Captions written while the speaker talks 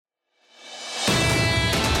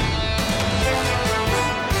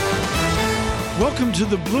Welcome to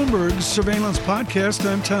the Bloomberg Surveillance Podcast.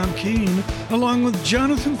 I'm Tom Keene, along with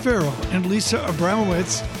Jonathan Farrell and Lisa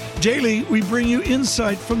Abramowitz. Daily, we bring you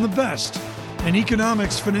insight from the best in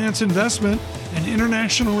economics, finance, investment, and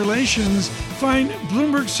international relations. Find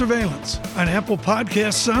Bloomberg Surveillance on Apple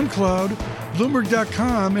Podcasts, SoundCloud,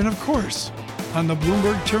 Bloomberg.com, and of course, on the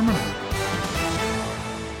Bloomberg Terminal.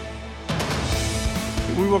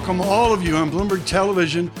 We welcome all of you on Bloomberg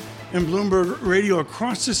Television and Bloomberg Radio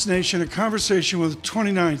across this nation, a conversation with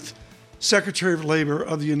 29th Secretary of Labor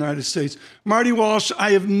of the United States. Marty Walsh,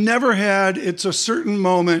 I have never had, it's a certain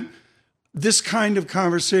moment, this kind of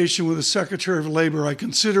conversation with the Secretary of Labor. I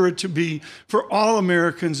consider it to be, for all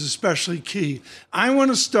Americans, especially key. I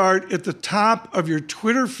want to start at the top of your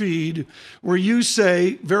Twitter feed where you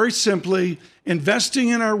say, very simply, investing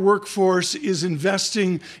in our workforce is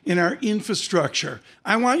investing in our infrastructure.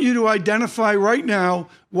 I want you to identify right now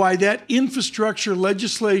why that infrastructure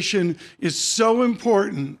legislation is so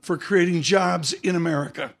important for creating jobs in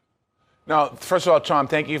America. No, first of all, Tom,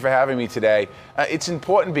 thank you for having me today. It's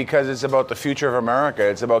important because it's about the future of America.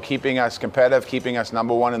 It's about keeping us competitive, keeping us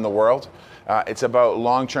number one in the world. It's about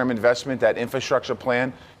long-term investment. That infrastructure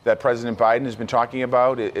plan that President Biden has been talking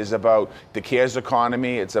about is about the CARES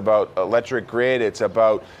economy. It's about electric grid. It's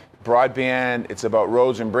about broadband, it's about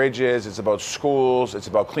roads and bridges, it's about schools, it's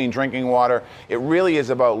about clean drinking water. It really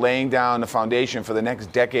is about laying down the foundation for the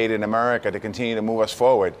next decade in America to continue to move us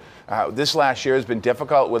forward. This last year has been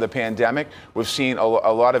difficult with a pandemic. We've seen a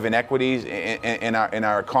lot of inequities in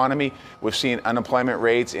our economy. We've seen unemployment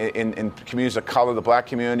rates in communities of color, the black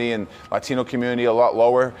community and Latino community, a lot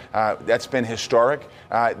lower. That's been historic.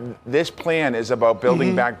 This plan is about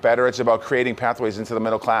building back better. It's about creating pathways into the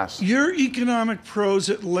middle class. Your economic pros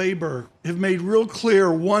at Labor have made real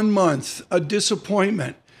clear 1 month, a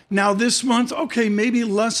disappointment. Now this month, okay, maybe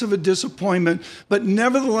less of a disappointment, but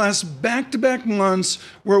nevertheless, back-to-back months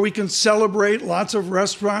where we can celebrate lots of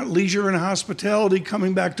restaurant, leisure, and hospitality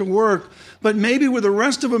coming back to work. But maybe with the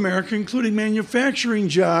rest of America, including manufacturing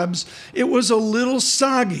jobs, it was a little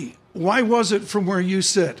soggy. Why was it from where you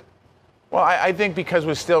sit? Well, I think because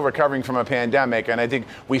we're still recovering from a pandemic, and I think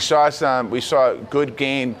we saw good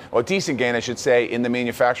gain, or decent gain, I should say, in the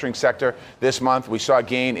manufacturing sector this month. We saw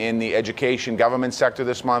gain in the education government sector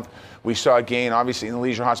this month. We saw a gain, obviously, in the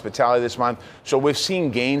leisure hospitality this month. So we've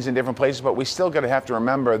seen gains in different places, but we still got to have to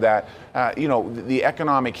remember that, the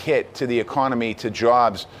economic hit to the economy, to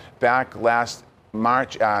jobs back last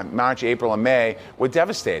March, April, and May were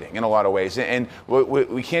devastating in a lot of ways, and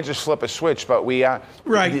we can't just flip a switch. But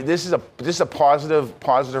right. This is a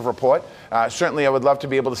positive report. Certainly, I would love to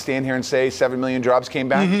be able to stand here and say 7 million jobs came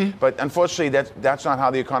back, but unfortunately, that's not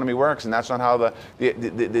how the economy works, and that's not how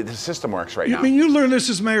the system works right now. I mean, you learned this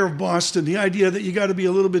as mayor of Boston, the idea that you got to be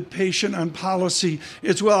a little bit patient on policy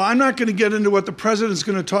as well. I'm not going to get into what the president's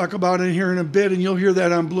going to talk about in here in a bit, and you'll hear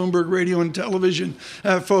that on Bloomberg Radio and Television,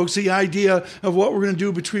 folks. The idea of what we're going to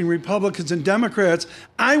do between Republicans and Democrats.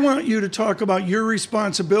 I want you to talk about your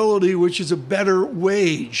responsibility, which is a better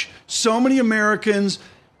wage. So many Americans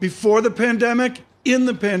before the pandemic, in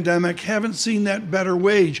the pandemic, haven't seen that better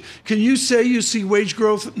wage. Can you say you see wage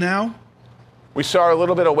growth now? We saw a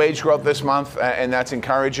little bit of wage growth this month, and that's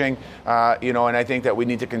encouraging. And I think that we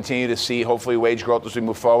need to continue to see, hopefully, wage growth as we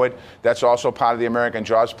move forward. That's also part of the American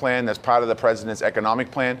Jobs Plan. That's part of the president's economic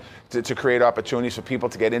plan to create opportunities for people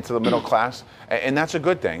to get into the middle class. And that's a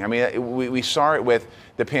good thing. I mean, we saw it with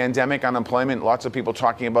the pandemic unemployment, lots of people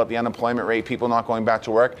talking about the unemployment rate, people not going back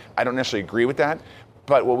to work. I don't necessarily agree with that.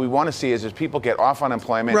 But what we want to see is as people get off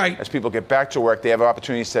unemployment, right, as people get back to work, they have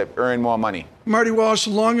opportunities to earn more money. Marty Walsh,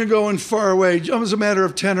 long ago and far away, it was a matter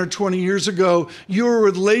of 10 or 20 years ago, you were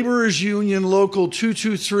with Laborers Union Local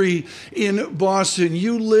 223 in Boston.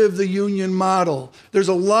 You live the union model. There's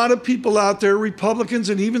a lot of people out there, Republicans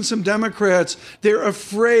and even some Democrats, they're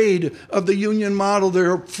afraid of the union model.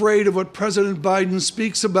 They're afraid of what President Biden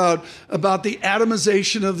speaks about the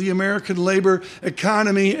atomization of the American labor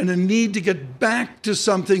economy and a need to get back to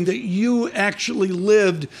something that you actually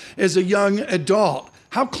lived as a young adult.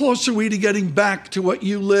 How close are we to getting back to what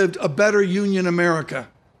you lived, a better union America?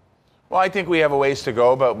 Well, I think we have a ways to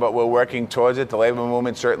go, but we're working towards it. The labor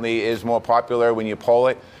movement certainly is more popular when you poll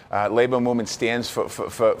it. Labor movement stands for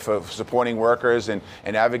supporting workers and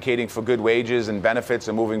advocating for good wages and benefits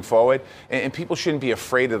and moving forward. And people shouldn't be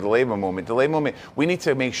afraid of the labor movement. The labor movement, we need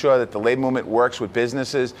to make sure that the labor movement works with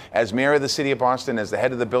businesses. As mayor of the city of Boston, as the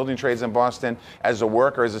head of the building trades in Boston, as a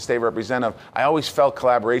worker, as a state representative, I always felt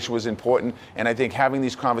collaboration was important. And I think having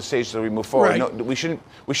these conversations as we move forward, right. No, we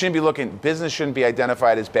shouldn't be looking, business shouldn't be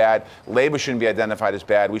identified as bad. Labor shouldn't be identified as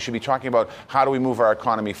bad. We should be talking about how do we move our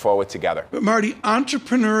economy forward together. But Marty,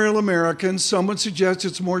 entrepreneurs entrepreneurial America, and some would suggest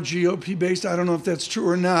it's more GOP-based. I don't know if that's true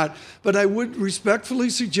or not, but I would respectfully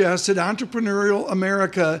suggest that entrepreneurial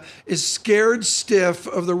America is scared stiff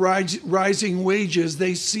of the rising wages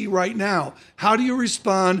they see right now. How do you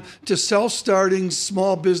respond to self-starting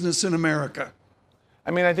small business in America? I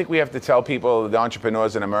mean, I think we have to tell people, the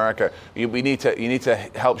entrepreneurs in America, you need to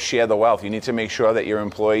help share the wealth. You need to make sure that your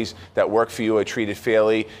employees that work for you are treated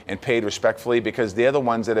fairly and paid respectfully, because they're the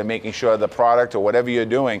ones that are making sure the product or whatever you're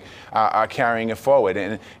doing are carrying it forward.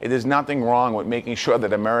 And there's nothing wrong with making sure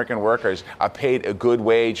that American workers are paid a good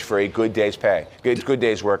wage for a good day's pay, good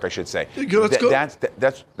day's work, I should say.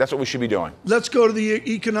 That's what we should be doing. Let's go to the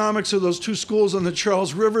economics of those two schools on the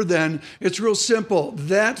Charles River then. It's real simple.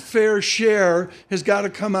 That fair share has got to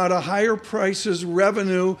come out of higher prices,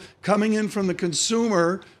 revenue coming in from the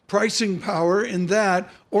consumer, pricing power in that,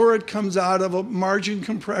 or it comes out of a margin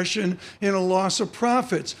compression and a loss of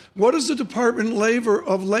profits. What does the Department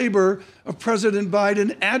of Labor of President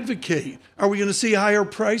Biden advocate? Are we going to see higher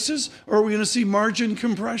prices, or are we going to see margin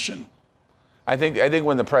compression? I think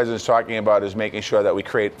when the president's talking about is making sure that we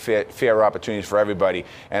create fair opportunities for everybody,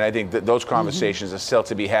 and I think that those conversations are still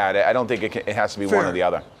to be had. I don't think it has to be one or the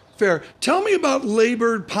other. Fair. Tell me about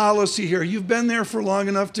labor policy here. You've been there for long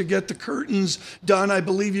enough to get the curtains done. I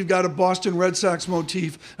believe you've got a Boston Red Sox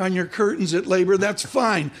motif on your curtains at Labor. That's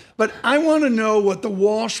fine. But I want to know what the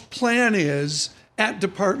Walsh plan is at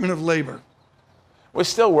Department of Labor. We're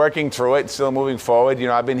still working through it, still moving forward. You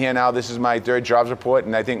know, I've been here now, this is my third jobs report,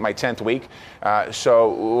 and I think my 10th week.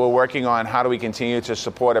 So we're working on how do we continue to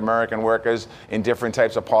support American workers in different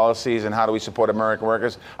types of policies, and how do we support American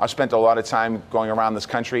workers. I've spent a lot of time going around this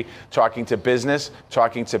country, talking to business,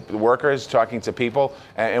 talking to workers, talking to people,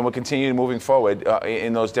 and we'll continue moving forward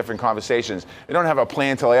in those different conversations. We don't have a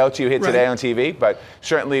plan to lay out to you here today on TV, but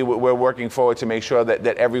certainly we're working forward to make sure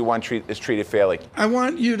that everyone is treated fairly. I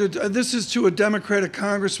want you to, this is to a Democratic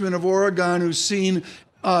congressman of Oregon who's seen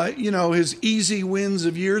his easy wins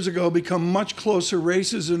of years ago become much closer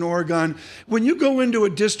races in Oregon. When you go into a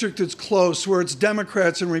district that's close, where it's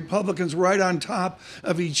Democrats and Republicans right on top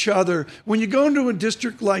of each other, when you go into a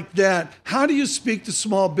district like that, how do you speak to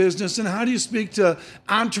small business, and how do you speak to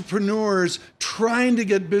entrepreneurs trying to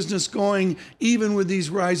get business going even with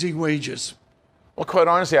these rising wages? Well, quite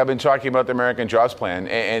honestly, I've been talking about the American Jobs Plan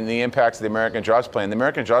and the impacts of the American Jobs Plan. The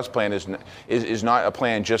American Jobs Plan is not a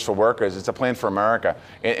plan just for workers. It's a plan for America.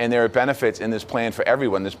 And there are benefits in this plan for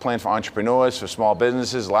everyone. There's a plan for entrepreneurs, for small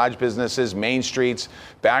businesses, large businesses, main streets,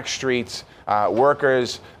 back streets,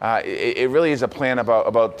 workers. It really is a plan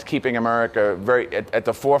about keeping America very at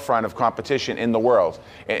the forefront of competition in the world.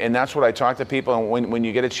 And that's what I talk to people. And when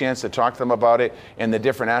you get a chance to talk to them about it and the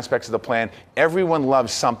different aspects of the plan, everyone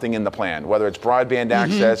loves something in the plan, whether it's broadband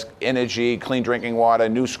access, energy, clean drinking water,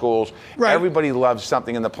 new schools. Right. Everybody loves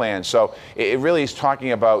something in the plan. So it really is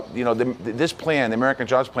talking about, this plan, the American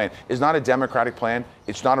Jobs Plan, is not a Democratic plan.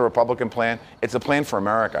 It's not a Republican plan. It's a plan for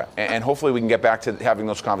America. And hopefully we can get back to having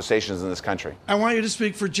those conversations in this country. I want you to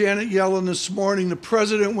speak for Janet Yellen this morning. The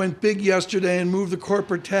president went big yesterday and moved the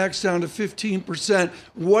corporate tax down to 15%.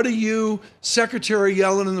 What do you, Secretary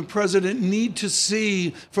Yellen, and the president need to see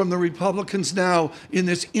from the Republicans now in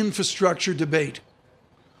this infrastructure debate?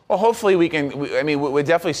 Well, hopefully we can. We're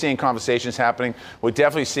definitely seeing conversations happening. We're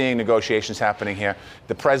definitely seeing negotiations happening here.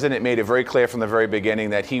 The president made it very clear from the very beginning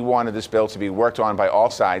that he wanted this bill to be worked on by all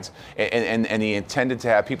sides, and he intended to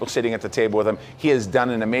have people sitting at the table with him. He has done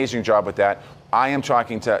an amazing job with that. I am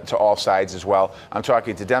talking to all sides as well. I'm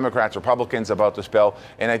talking to Democrats, Republicans about this bill.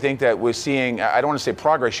 And I think that we're seeing, I don't want to say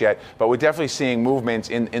progress yet, but we're definitely seeing movements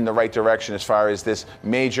in the right direction as far as this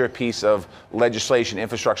major piece of legislation,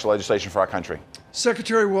 infrastructure legislation for our country.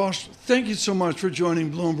 Secretary Walsh, thank you so much for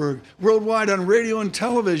joining Bloomberg. Worldwide on radio and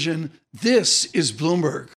television, this is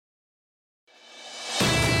Bloomberg.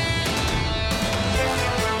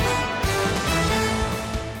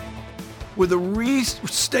 With a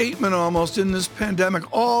restatement almost in this pandemic,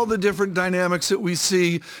 all the different dynamics that we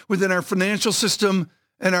see within our financial system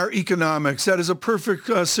and our economics. That is a perfect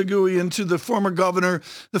segue into the former governor,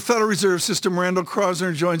 the Federal Reserve System. Randall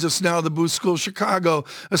Krosner joins us now, the Booth School, Chicago,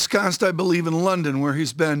 ensconced, I believe, in London, where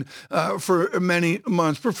he's been for many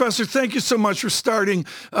months. Professor, thank you so much for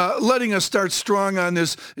letting us start strong on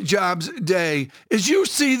this Jobs Day. As you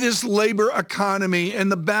see this labor economy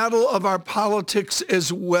and the battle of our politics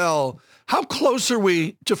as well, how close are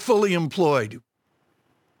we to fully employed?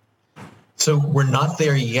 So we're not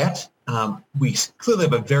there yet. We clearly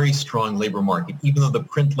have a very strong labor market. Even though the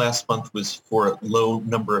print last month was for a low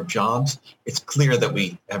number of jobs, it's clear that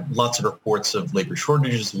we have lots of reports of labor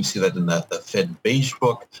shortages. We see that in the Fed Beige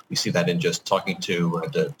Book. We see that in just talking to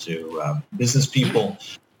business people.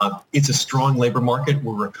 It's a strong labor market.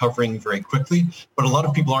 We're recovering very quickly, but a lot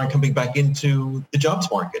of people aren't coming back into the jobs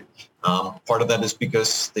market. Part of that is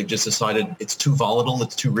because they've just decided it's too volatile,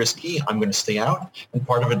 it's too risky, I'm going to stay out. And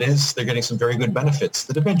part of it is they're getting some very good benefits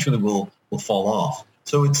that eventually will fall off.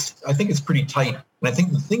 So I think it's pretty tight. And I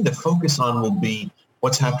think the thing to focus on will be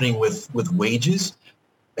what's happening with wages.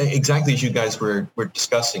 Exactly as you guys were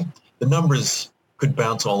discussing, the numbers could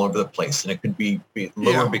bounce all over the place, and it could be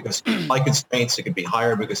lower because of supply constraints, it could be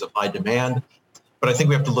higher because of high demand. But I think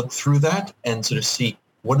we have to look through that and sort of see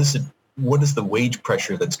what is the wage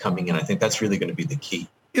pressure that's coming in. I think that's really going to be the key.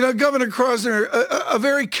 You know, Governor Krosner, a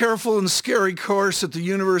very careful and scary course at the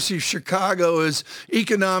University of Chicago is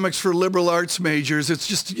economics for liberal arts majors. It's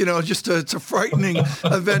just, it's a frightening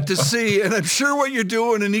event to see. And I'm sure what you're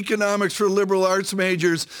doing in economics for liberal arts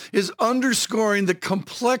majors is underscoring the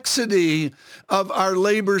complexity of our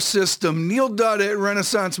labor system. Neil Dudd at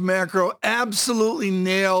Renaissance Macro absolutely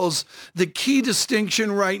nails the key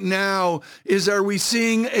distinction right now is, are we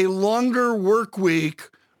seeing a longer work week,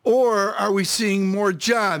 or are we seeing more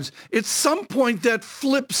jobs? At some point that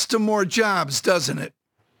flips to more jobs, doesn't it?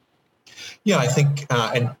 Yeah, I think,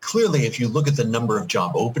 and clearly if you look at the number of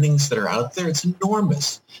job openings that are out there, it's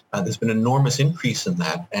enormous. There's been an enormous increase in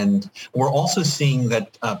that. And we're also seeing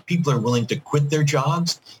that people are willing to quit their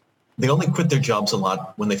jobs. They only quit their jobs a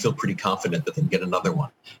lot when they feel pretty confident that they can get another one.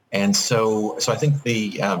 And so I think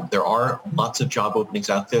there are lots of job openings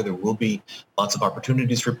out there. There will be lots of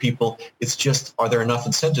opportunities for people. It's just, are there enough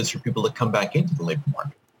incentives for people to come back into the labor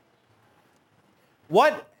market?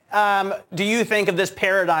 What do you think of this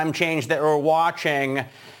paradigm change that we're watching,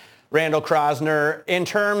 Randall Krosner, in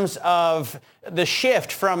terms of the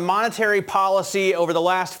shift from monetary policy over the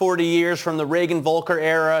last 40 years from the Reagan-Volcker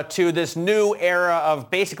era to this new era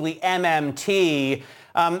of basically MMT?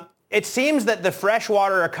 It seems that the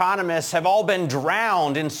freshwater economists have all been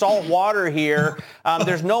drowned in salt water here.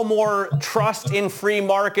 There's no more trust in free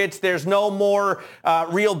markets. There's no more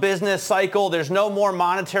real business cycle. There's no more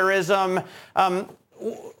monetarism.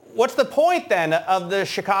 What's the point then of the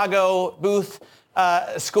Chicago Booth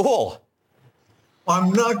School?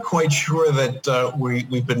 I'm not quite sure that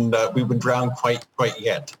we've been drowned quite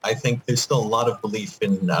yet. I think there's still a lot of belief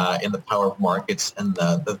in the power of markets and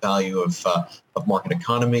the value of market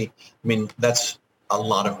economy. I mean, that's a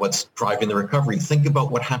lot of what's driving the recovery. Think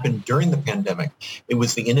about what happened during the pandemic. It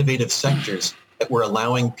was the innovative sectors that were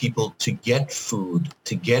allowing people to get food,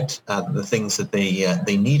 to get the things that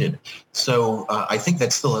they needed. So I think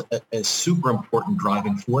that's still a super important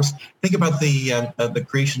driving force. Think about the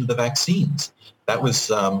creation of the vaccines. That was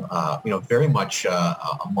very much a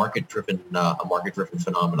market-driven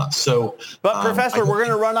phenomenon. So, but Professor, we're going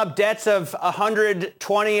to run up debts of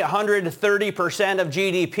 120, 130% of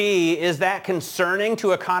GDP. Is that concerning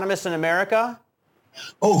to economists in America?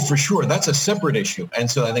 Oh, for sure. That's a separate issue. And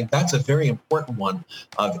so I think that's a very important one.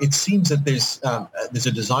 It seems that there's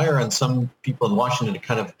a desire on some people in Washington to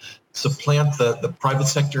kind of supplant the private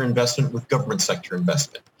sector investment with government sector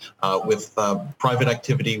investment, with private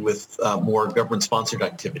activity with more government-sponsored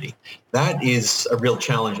activity. That is a real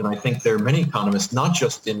challenge. And I think there are many economists, not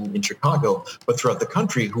just in Chicago, but throughout the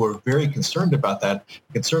country, who are very concerned about that,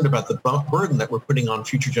 concerned about the burden that we're putting on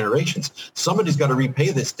future generations. Somebody's got to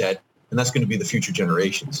repay this debt, and that's going to be the future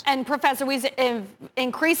generations. And Professor, we've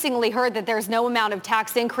increasingly heard that there's no amount of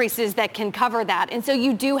tax increases that can cover that. And so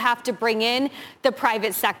you do have to bring in the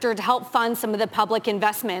private sector to help fund some of the public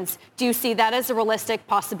investments. Do you see that as a realistic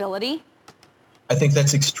possibility? I think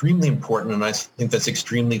that's extremely important, and I think that's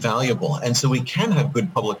extremely valuable. And so we can have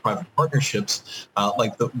good public-private partnerships,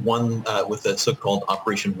 like the one with the so-called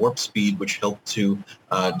Operation Warp Speed, which helped to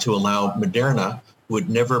allow Moderna, who had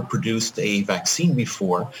never produced a vaccine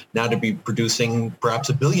before, now to be producing perhaps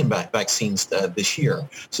 1 billion vaccines this year.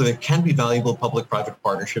 So there can be valuable public-private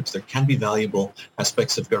partnerships. There can be valuable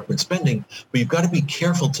aspects of government spending, but you've got to be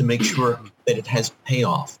careful to make sure that it has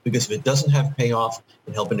payoff, because if it doesn't have payoff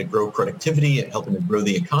in helping to grow productivity and helping to grow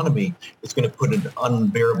the economy, it's going to put an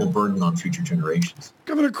unbearable burden on future generations.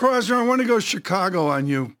 Governor Krosner, I want to go Chicago on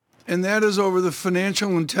you, and that is over the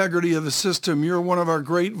financial integrity of the system. You're one of our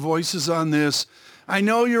great voices on this. I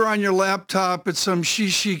know you're on your laptop at some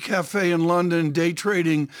shishi cafe in London day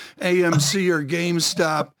trading AMC or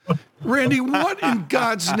GameStop. Randy, what in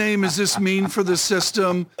God's name does this mean for the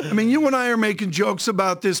system? I mean, you and I are making jokes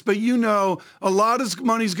about this, but you know a lot of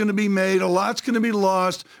money's going to be made, a lot's going to be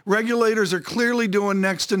lost. Regulators are clearly doing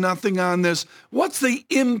next to nothing on this. What's the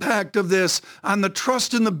impact of this on the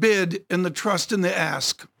trust in the bid and the trust in the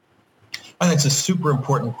ask? I think it's a super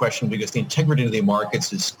important question because the integrity of the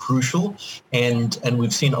markets is crucial, and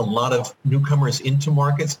we've seen a lot of newcomers into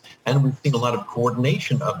markets, and we've seen a lot of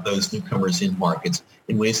coordination of those newcomers in markets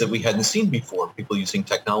in ways that we hadn't seen before, people using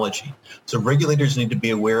technology. So regulators need to be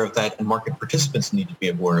aware of that, and market participants need to be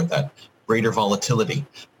aware of that. Greater volatility.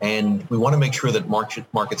 And we want to make sure that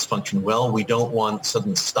markets function well. We don't want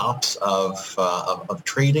sudden stops of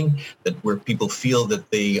trading, where people feel that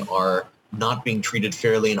they are not being treated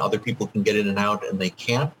fairly and other people can get in and out and they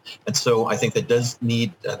can't. And so I think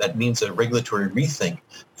that means a regulatory rethink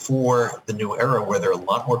for the new era, where there are a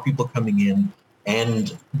lot more people coming in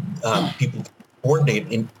and people coordinate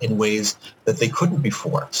in ways that they couldn't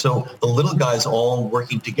before. So the little guys all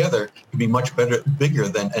working together can be much bigger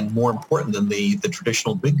and more important than the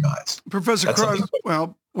traditional big guys. Professor Krasner,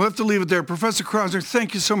 well, we'll have to leave it there. Professor Krasner,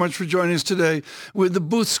 thank you so much for joining us today with the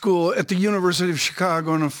Booth School at the University of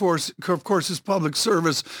Chicago, and of course his public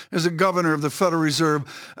service as a governor of the Federal Reserve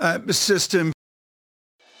System.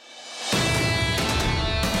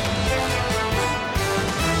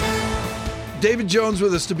 David Jones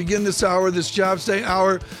with us to begin this hour, this Jobs Day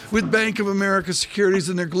hour, with Bank of America Securities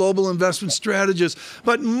and their global investment strategist.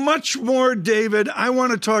 But much more, David, I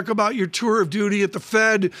want to talk about your tour of duty at the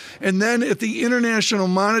Fed and then at the International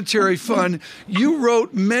Monetary Fund. You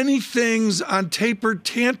wrote many things on tapered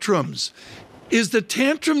tantrums. Is the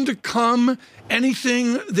tantrum to come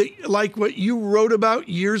anything like what you wrote about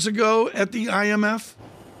years ago at the IMF?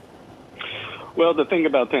 Well, the thing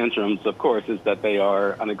about tantrums, of course, is that they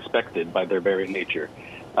are unexpected by their very nature.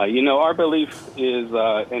 Our belief is,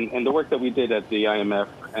 and the work that we did at the IMF,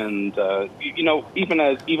 and even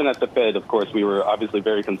at the Fed, of course, we were obviously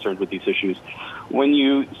very concerned with these issues. When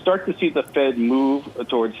you start to see the Fed move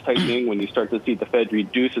towards tightening, when you start to see the Fed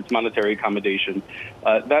reduce its monetary accommodation,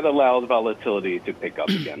 that allows volatility to pick up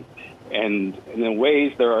again. And in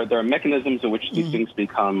ways, there are mechanisms in which these things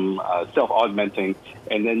become self-augmenting,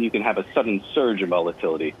 and then you can have a sudden surge of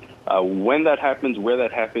volatility. When that happens, where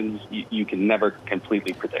that happens, you can never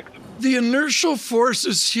completely predict. The inertial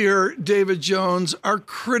forces here, David Jones, are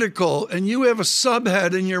critical, and you have a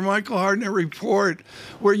subhead in your Michael Hartnett report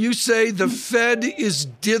where you say the Fed is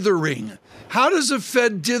dithering. How does the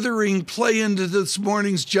Fed dithering play into this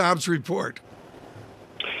morning's jobs report?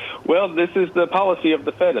 Well, this is the policy of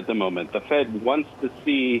the Fed at the moment. The Fed wants to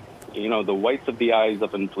see, the whites of the eyes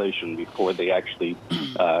of inflation before they actually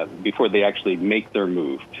make their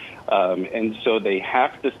move, and so they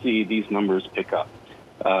have to see these numbers pick up.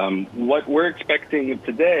 What we're expecting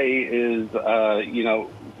today is,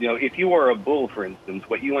 if you are a bull, for instance,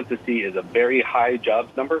 what you want to see is a very high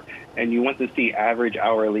jobs number, and you want to see average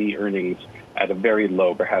hourly earnings at a very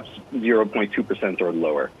low, perhaps 0.2% or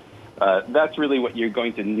lower. That's really what you're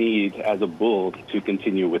going to need as a bull to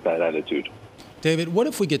continue with that attitude. David, what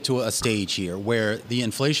if we get to a stage here where the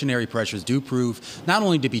inflationary pressures do prove not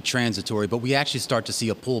only to be transitory, but we actually start to see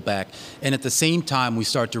a pullback, and at the same time we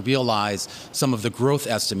start to realize some of the growth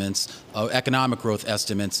estimates, economic growth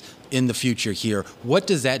estimates in the future here? What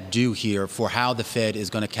does that do here for how the Fed is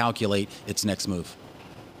going to calculate its next move?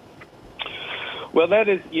 Well, that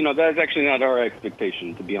is actually not our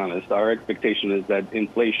expectation, to be honest. Our expectation is that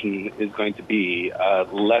inflation is going to be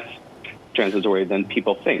less transitory than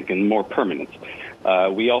people think and more permanent.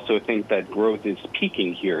 We also think that growth is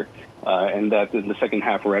peaking here, and that in the second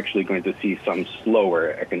half we're actually going to see some slower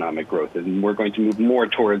economic growth, and we're going to move more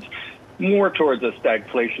towards a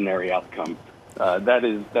stagflationary outcome. That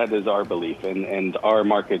is our belief, and our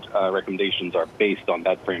market recommendations are based on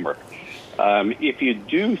that framework. If you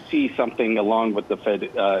do see something along with the Fed,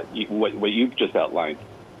 what you've just outlined,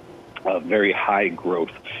 very high growth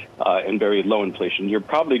and very low inflation, you're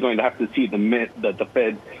probably going to have to see the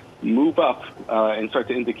Fed move up and start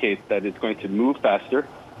to indicate that it's going to move faster.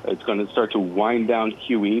 It's going to start to wind down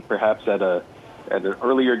QE, perhaps at an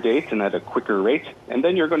earlier date and at a quicker rate, and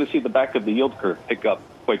then you're going to see the back of the yield curve pick up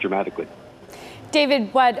quite dramatically.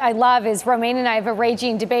 David, what I love is Romain and I have a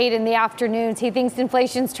raging debate in the afternoons. He thinks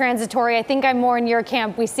inflation's transitory. I think I'm more in your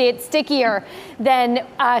camp. We see it stickier than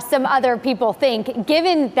some other people think.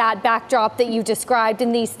 Given that backdrop that you described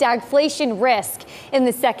and the stagflation risk in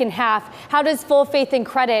the second half, how does full faith and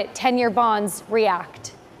credit 10-year bonds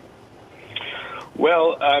react?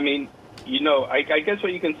 Well, I mean, I guess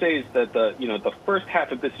what you can say is that the first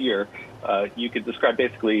half of this year, you could describe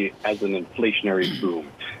basically as an inflationary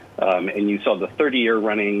boom. And you saw the 30-year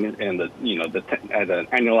running and at an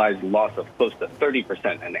annualized loss of close to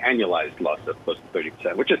 30%, an annualized loss of close to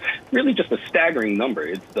 30%, which is really just a staggering number.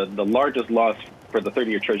 It's the largest loss for the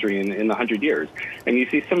 30-year Treasury in 100 years. And you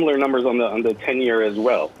see similar numbers on the 10-year as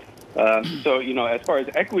well. So, as far as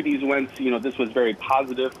equities went, this was very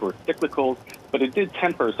positive for cyclicals, but it did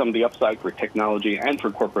temper some of the upside for technology and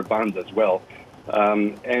for corporate bonds as well.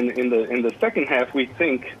 And in the second half, we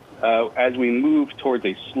think as we move towards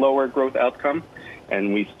a slower growth outcome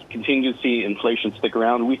and we continue to see inflation stick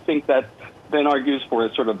around, we think that then argues for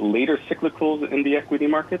a sort of later cyclicals in the equity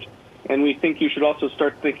market. And we think you should also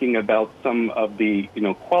start thinking about some of the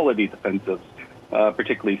quality defensives,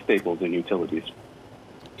 particularly staples and utilities.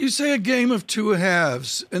 You say a game of two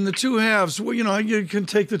halves, and the two halves, well, you can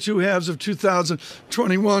take the two halves of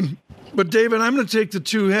 2021. But, David, I'm going to take the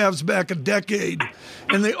two halves back a decade.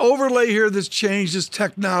 And the overlay here that's changed is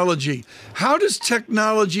technology. How does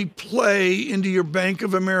technology play into your Bank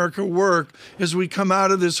of America work as we come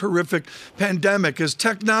out of this horrific pandemic? Does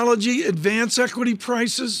technology advance equity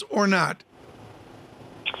prices or not?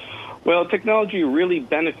 Well, technology really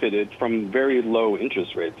benefited from very low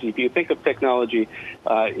interest rates. If you think of technology,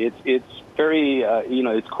 it's very,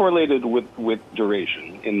 it's correlated with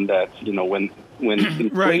duration in that, when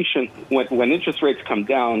inflation, when interest rates come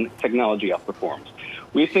down, technology outperforms.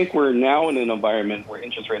 We think we're now in an environment where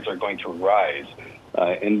interest rates are going to rise,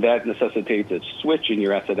 and that necessitates a switch in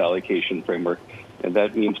your asset allocation framework, and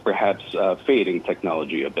that means perhaps fading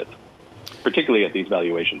technology a bit, particularly at these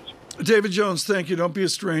valuations. David Jones, thank you. Don't be a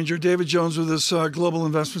stranger. David Jones with us, global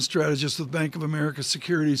investment strategist with Bank of America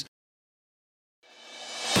Securities.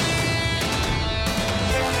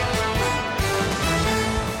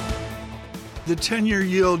 The 10-year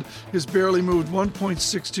yield has barely moved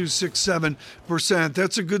 1.6267%.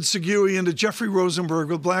 That's a good segue into Jeffrey Rosenberg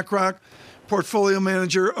with BlackRock, portfolio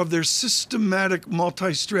manager of their systematic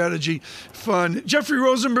multi-strategy fund. Jeffrey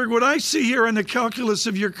Rosenberg, what I see here on the calculus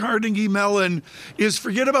of your Carnegie Mellon is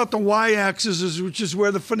forget about the y-axis, which is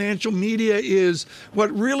where the financial media is.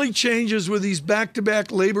 What really changes with these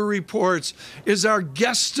back-to-back labor reports is our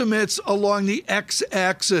guesstimates along the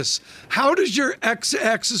x-axis. How does your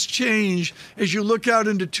x-axis change as you look out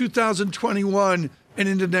into 2021 and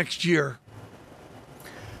into next year?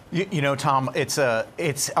 Tom, it's a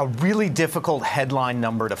really difficult headline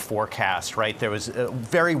number to forecast, right? There was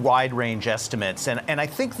very wide range estimates. And I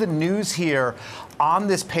think the news here on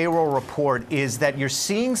this payroll report is that you're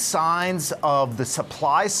seeing signs of the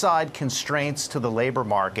supply side constraints to the labor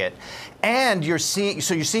market. And you're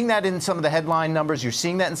seeing that in some of the headline numbers. You're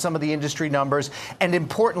seeing that in some of the industry numbers. And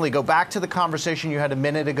importantly, go back to the conversation you had a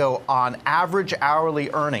minute ago on average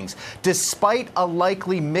hourly earnings. Despite a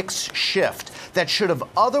likely mix shift that should have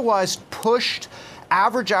otherwise pushed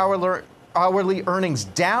average hourly earnings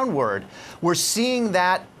downward, we're seeing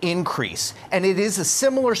that increase. And it is a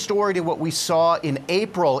similar story to what we saw in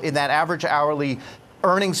April in that average hourly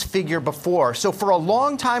earnings figure before. So for a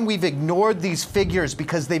long time, we've ignored these figures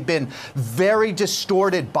because they've been very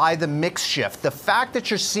distorted by the mix shift. The fact that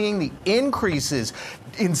you're seeing the increases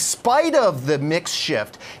in spite of the mix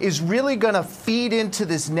shift is really going to feed into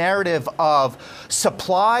this narrative of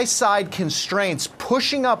supply side constraints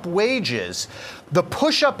pushing up wages. The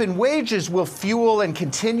push up in wages will fuel and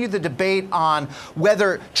continue the debate on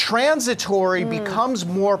whether transitory becomes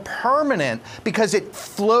more permanent because it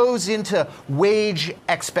flows into wage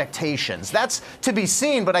expectations. That's to be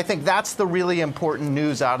seen, but I think that's the really important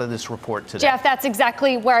news out of this report today. Jeff, that's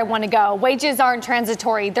exactly where I want to go. Wages aren't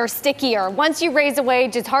transitory. They're stickier. Once you raise a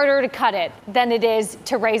wage, it's harder to cut it than it is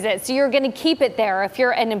to raise it. So you're going to keep it there if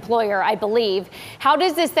you're an employer, I believe. How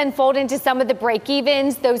does this then fold into some of the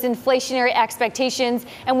break-evens, those inflationary expectations,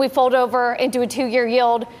 and we fold over into a 2-year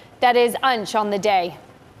yield that is unch on the day?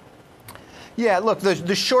 Yeah, look,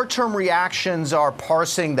 the short-term reactions are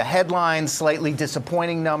parsing the headline, slightly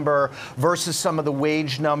disappointing number versus some of the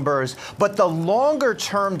wage numbers. But the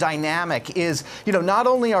longer-term dynamic is, not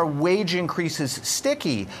only are wage increases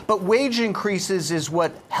sticky, but wage increases is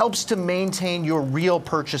what helps to maintain your real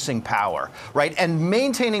purchasing power, right? And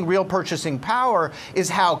maintaining real purchasing power is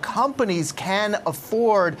how companies can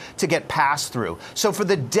afford to get passed through. So for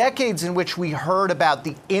the decades in which we heard about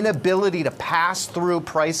the inability to pass through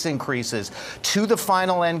price increases to the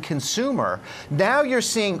final end consumer, now you're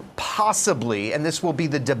seeing possibly, and this will be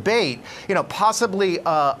the debate, possibly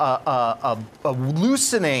a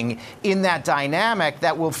loosening in that dynamic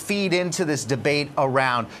that will feed into this debate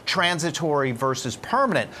around transitory versus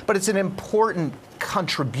permanent. But it's an important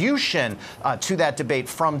contribution to that debate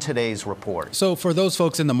from today's report. So for those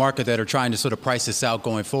folks in the market that are trying to sort of price this out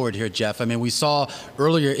going forward here, Jeff, I mean, we saw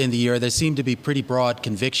earlier in the year there seemed to be pretty broad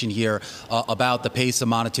conviction here about the pace of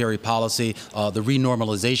monetary policy, the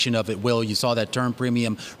renormalization of it. Will, you saw that term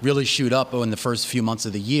premium really shoot up in the first few months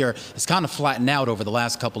of the year. It's kind of flattened out over the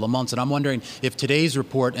last couple of months, and I'm wondering if today's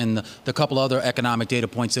report and the couple other economic data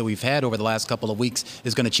points that we've had over the last couple of weeks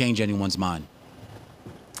is going to change anyone's mind.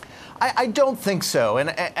 I don't think so. And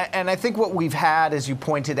I think what we've had, as you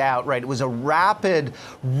pointed out, right, it was a rapid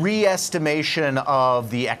re-estimation of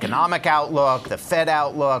the economic outlook, the Fed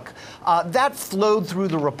outlook. That flowed through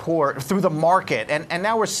the report, through the market. And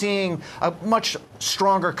now we're seeing a much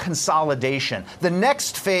stronger consolidation. The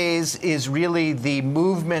next phase is really the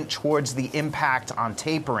movement towards the impact on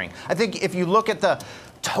tapering. I think if you look at the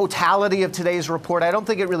totality of today's report, I don't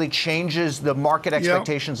think it really changes the market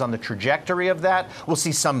expectations on the trajectory of that. We'll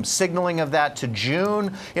see some signaling of that to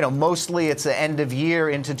June. Mostly it's the end of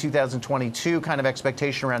year into 2022 kind of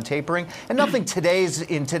expectation around tapering. And nothing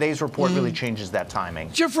in today's report really changes that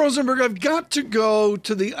timing. Jeff Rosenberg, I've got to go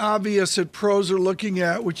to the obvious that pros are looking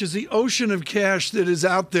at, which is the ocean of cash that is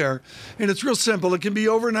out there. And it's real simple. It can be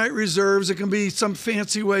overnight reserves. It can be some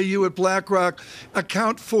fancy way you at BlackRock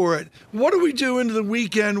account for it. What do we do into the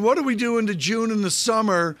weekend? What do we do into June and the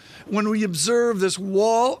summer when we observe this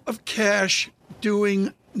wall of cash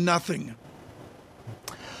doing nothing?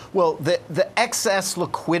 Well, the excess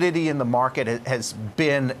liquidity in the market has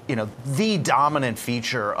been, the dominant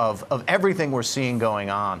feature of everything we're seeing going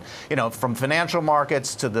on. From financial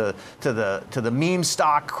markets to the meme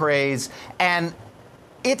stock craze, and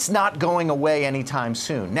it's not going away anytime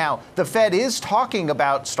soon. Now, the Fed is starting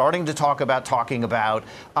to talk about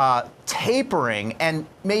tapering and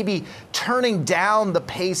maybe turning down the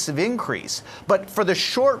pace of increase. But for the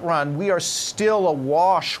short run, we are still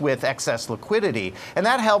awash with excess liquidity. And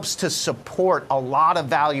that helps to support a lot of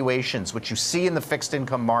valuations, which you see in the fixed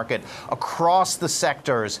income market across the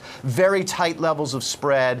sectors, very tight levels of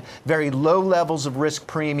spread, very low levels of risk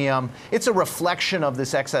premium. It's a reflection of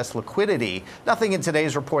this excess liquidity. Nothing in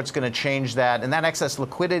today's report is going to change that. And that excess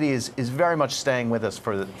liquidity is very much staying with us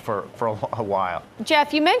for a while.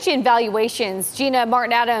 Jeff, you mentioned valuations. Gina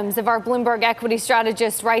Martin-Adams of our Bloomberg equity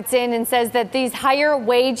strategist writes in and says that these higher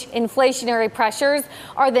wage inflationary pressures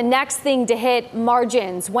are the next thing to hit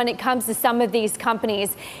margins when it comes to some of these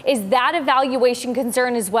companies. Is that a valuation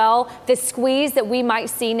concern as well, the squeeze that we might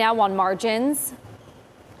see now on margins?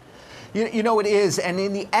 It is. And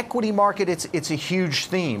in the equity market, it's a huge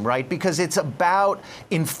theme, right? Because it's about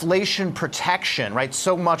inflation protection, right?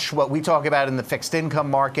 So much what we talk about in the fixed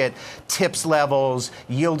income market, tips levels,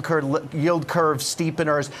 yield curve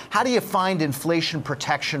steepeners. How do you find inflation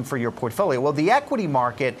protection for your portfolio? Well, the equity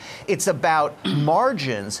market, it's about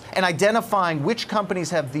margins and identifying which companies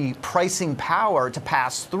have the pricing power to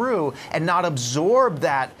pass through and not absorb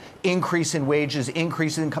that increase in wages,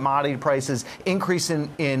 increase in commodity prices, increase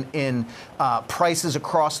in prices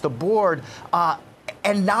across the board,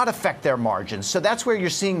 and not affect their margins. So that's where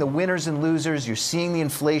you're seeing the winners and losers. You're seeing the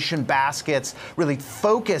inflation baskets really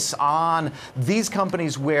focus on these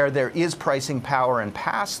companies where there is pricing power and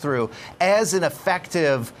pass through as an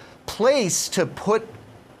effective place to put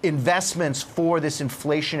investments for this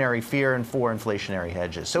inflationary fear and for inflationary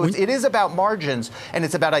hedges. So it is about margins, and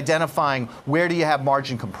it's about identifying where do you have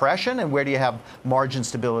margin compression and where do you have margin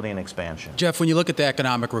stability and expansion. Jeff, when you look at the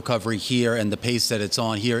economic recovery here and the pace that it's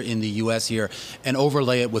on here in the U.S. here and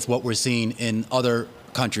overlay it with what we're seeing in other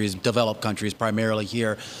countries, developed countries primarily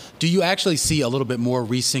here, do you actually see a little bit more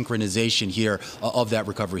resynchronization here of that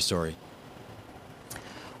recovery story?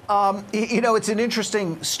 It's an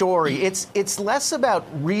interesting story. It's less about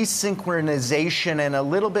resynchronization and a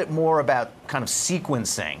little bit more about kind of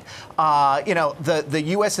sequencing. The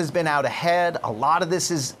U.S. has been out ahead. A lot of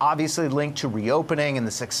this is obviously linked to reopening and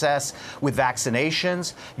the success with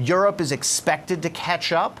vaccinations. Europe is expected to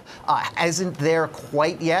catch up. Isn't there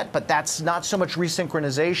quite yet, but that's not so much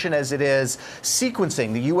resynchronization as it is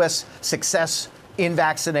sequencing. The U.S. success in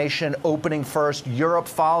vaccination, opening first, Europe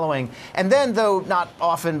following, and then, though not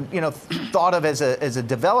often, thought of as a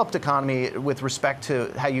developed economy with respect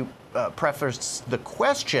to how you prefaced the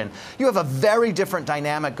question, you have a very different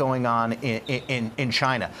dynamic going on in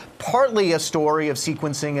China. Partly a story of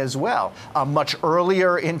sequencing as well. Much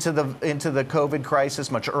earlier into the COVID crisis,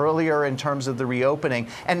 much earlier in terms of the reopening,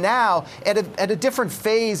 and now at a different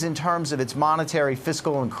phase in terms of its monetary,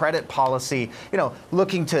 fiscal, and credit policy.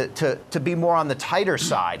 Looking to be more on the tighter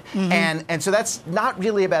side, and so that's not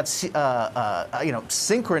really about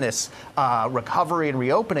synchronous recovery and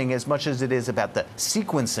reopening as much as it is about the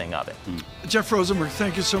sequencing of it. Jeff Rosenberg,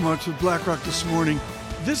 thank you so much with BlackRock this morning.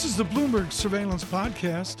 This is the Bloomberg Surveillance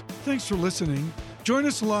Podcast. Thanks for listening. Join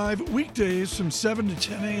us live weekdays from 7 to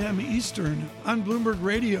 10 a.m. Eastern on Bloomberg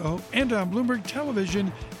Radio and on Bloomberg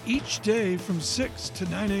Television each day from 6 to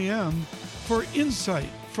 9 a.m. for insight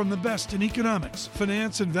from the best in economics,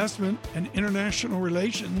 finance, investment, and international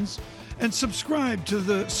relations. And subscribe to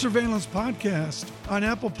the Surveillance Podcast on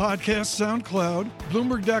Apple Podcasts, SoundCloud,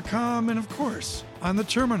 Bloomberg.com, and of course, on the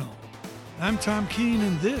terminal. I'm Tom Keene,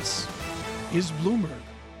 and this is Bloomberg.